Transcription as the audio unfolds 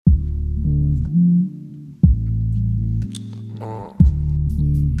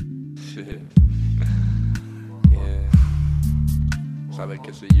sabes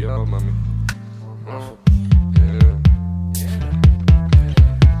que soy yo, mami.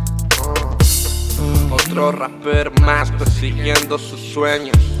 Otro rapper más persiguiendo sus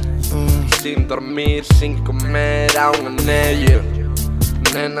sueños, sin dormir, sin comer, aún en ello.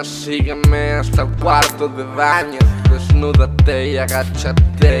 Nena, sígueme hasta el cuarto de baño. Desnúdate y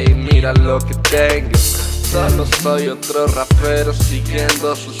agáchate y mira lo que tengo. Solo soy otro rapero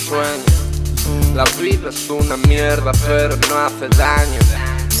siguiendo sus sueños. La vida es una mierda pero no hace daño.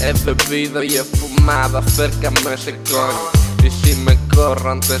 He bebido y he fumado, acércame ese coño. Y si me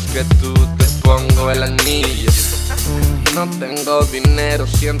corro antes que tú te pongo el anillo. No tengo dinero,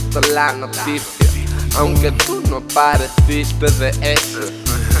 siento la noticia, aunque tú no pareciste de eso.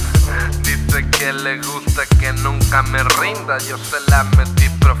 Dice que le gusta que nunca me rinda, yo se la metí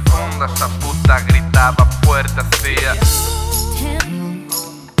profunda. Esa puta gritaba fuerte,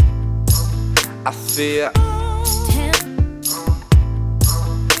 hacía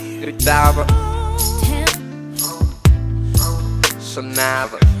gritaba,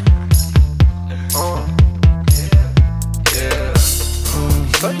 sonaba.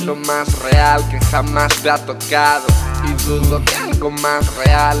 Soy lo más real que jamás te ha tocado, y dudo que algo más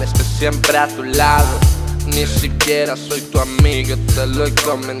real esté siempre a tu lado. Ni siquiera soy tu amigo, te lo he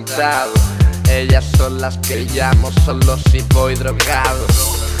comentado. Ellas son las que llamo solo si voy drogado.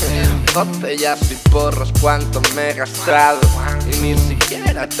 Botellas y porros, cuánto me he gastado, y ni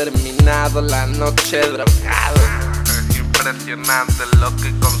siquiera he terminado la noche drogado. Impresionante lo que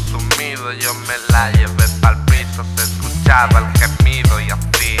he consumido, yo me la llevé pa'l piso, se escuchaba el gemido y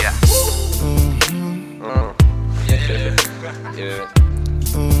hacía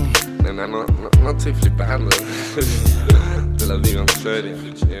Nena, no estoy flipando. Te lo digo en serio.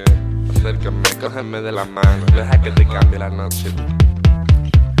 Acércame, cógeme de la mano, deja que te cambie la noche.